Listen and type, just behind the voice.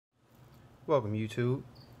Welcome YouTube.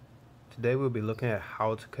 Today we'll be looking at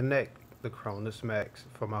how to connect the Cronusmax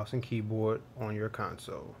for mouse and keyboard on your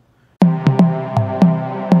console.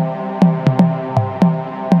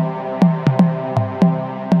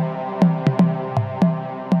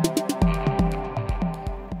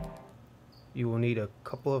 You will need a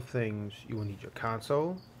couple of things. You will need your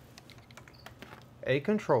console, a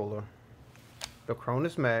controller, the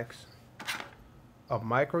Cronusmax, a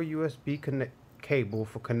micro USB cable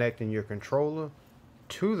for connecting your controller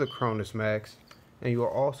to the Cronusmax, and you will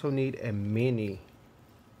also need a mini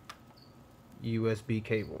USB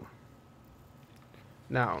cable.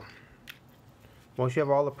 Now, once you have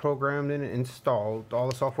all the programmed and installed, all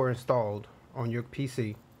the software installed on your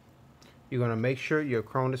PC, you're going to make sure your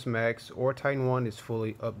Cronusmax or TitanOne is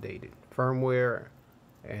fully updated, firmware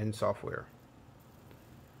and software.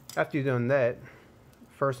 After you've done that,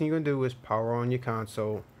 first thing you're going to do is power on your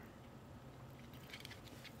console.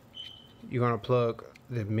 You're going to plug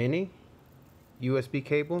the mini USB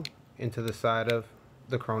cable into the side of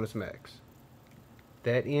the Cronusmax.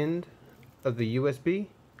 That end of the USB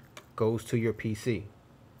goes to your PC.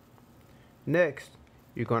 Next,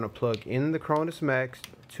 you're going to plug in the Cronusmax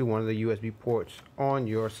to one of the USB ports on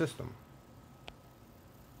your system.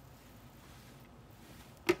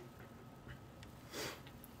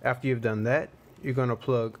 After you've done that, you're going to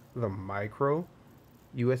plug the micro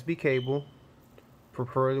USB cable,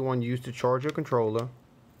 preferably one used to charge your controller,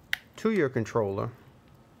 to your controller,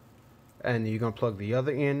 and you're going to plug the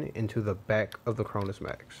other end into the back of the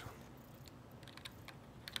Cronusmax.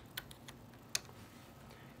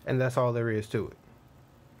 And that's all there is to it.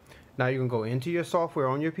 Now you can go into your software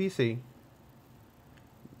on your PC,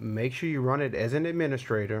 make sure you run it as an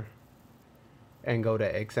administrator, and go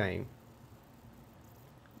to Xaim.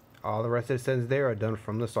 All the rest of the settings there are done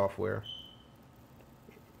from the software.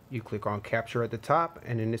 You click on capture at the top,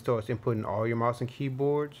 and then it starts inputting all your mouse and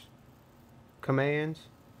keyboards commands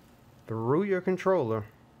through your controller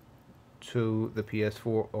to the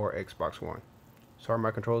PS4 or Xbox One. Sorry,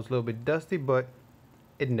 my controller's a little bit dusty, but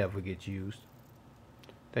it never gets used.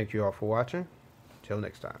 Thank you all for watching. Till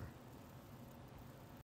next time.